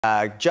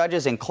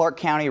Judges in Clark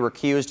County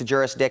recused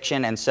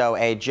jurisdiction, and so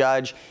a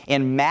judge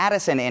in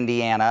Madison,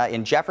 Indiana,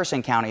 in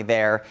Jefferson County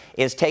there,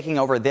 is taking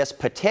over this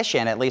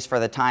petition, at least for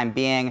the time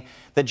being.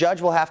 The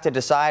judge will have to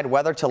decide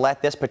whether to let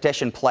this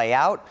petition play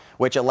out,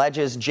 which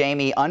alleges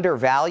Jamey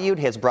undervalued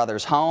his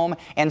brother's home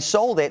and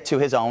sold it to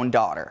his own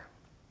daughter.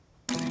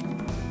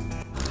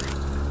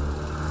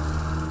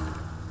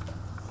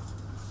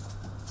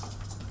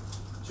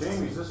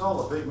 Jamey, is this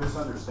all a big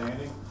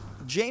misunderstanding?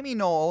 Jamey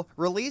Noel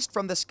released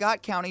from the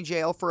Scott County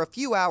Jail for a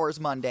few hours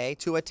Monday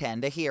to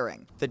attend a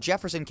hearing. The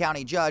Jefferson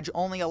County judge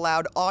only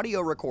allowed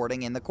audio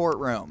recording in the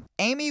courtroom.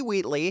 Amy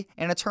Wheatley,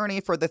 an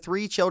attorney for the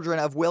 3 children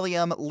of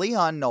William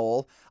Leon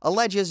Noel,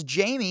 alleges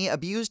Jamey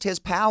abused his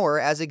power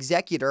as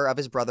executor of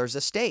his brother's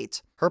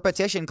estate. Her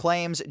petition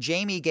claims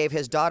Jamey gave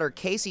his daughter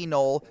Casey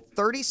Noel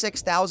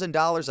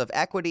 $36,000 of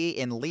equity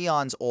in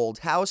Leon's old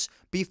house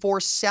before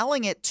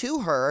selling it to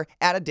her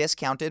at a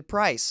discounted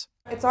price.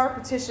 It's our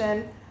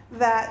petition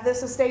that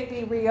this estate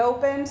be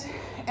reopened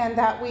and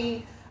that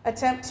we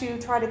attempt to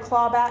try to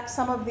claw back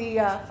some of the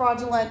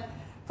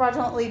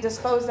fraudulently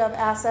disposed of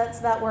assets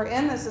that were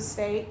in this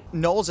estate.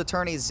 Noel's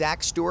attorneys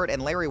Zach Stewart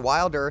and Larry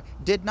Wilder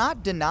did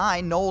not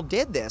deny Noel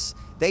did this.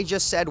 They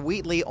just said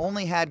Wheatley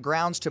only had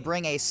grounds to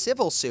bring a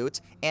civil suit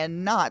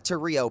and not to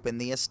reopen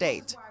the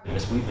estate.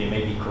 Ms. Wheatley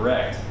may be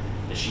correct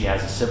that she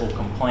has a civil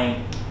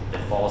complaint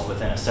that falls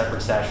within a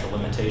separate statute of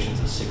limitations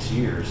of 6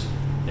 years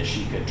that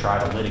she could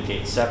try to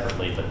litigate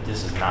separately, but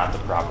this is not the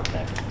proper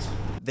mechanism.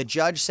 The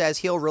judge says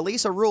he'll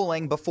release a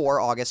ruling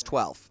before August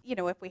 12th.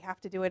 If we have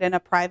to do it in a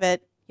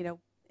private,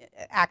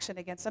 action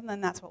against them,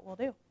 then that's what we'll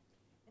do.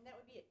 And that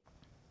would be it.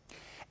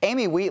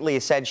 Amy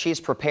Wheatley said she's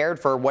prepared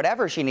for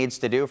whatever she needs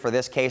to do for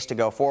this case to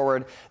go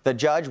forward. The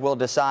judge will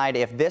decide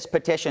if this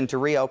petition to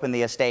reopen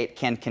the estate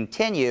can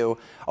continue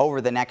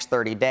over the next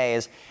 30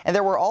 days. And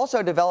there were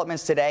also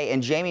developments today in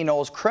Jamey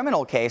Noel's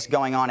criminal case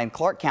going on in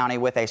Clark County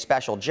with a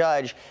special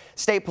judge.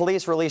 State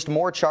police released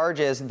more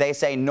charges they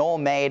say Noel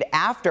made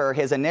after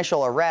his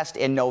initial arrest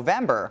in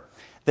November.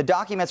 The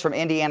documents from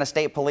Indiana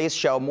State Police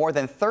show more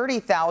than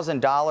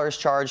 $30,000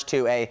 charged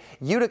to a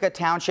Utica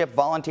Township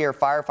Volunteer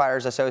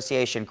Firefighters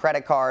Association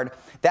credit card.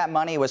 That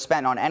money was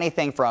spent on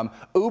anything from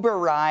Uber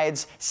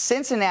rides,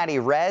 Cincinnati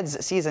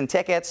Reds season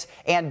tickets,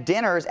 and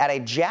dinners at a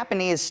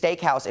Japanese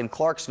steakhouse in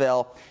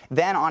Clarksville.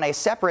 Then on a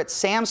separate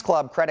Sam's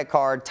Club credit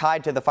card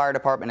tied to the fire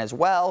department as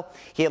well,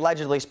 he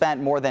allegedly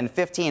spent more than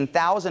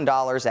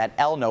 $15,000 at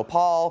El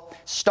Nopal,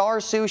 Star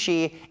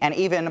Sushi, and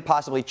even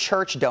possibly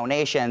church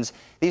donations.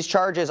 These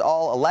charges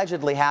all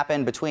allegedly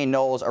happened between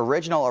Noel's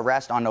original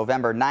arrest on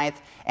November 9th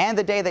and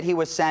the day that he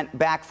was sent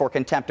back for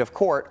contempt of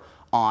court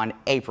on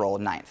April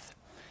 9th.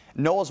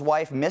 Noel's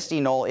wife,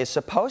 Misty Noel, is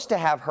supposed to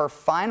have her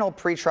final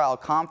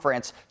pretrial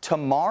conference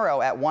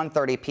tomorrow at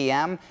 1:30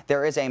 p.m.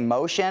 There is a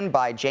motion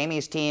by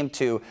Jamey's team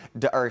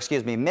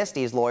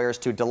Misty's lawyers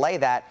to delay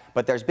that,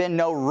 but there's been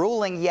no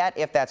ruling yet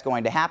if that's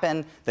going to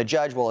happen. The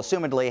judge will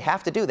assumedly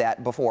have to do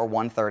that before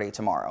 1:30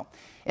 tomorrow.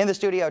 In the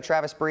studio,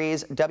 Travis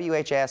Breeze,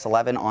 WHAS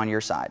 11 on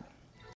your side.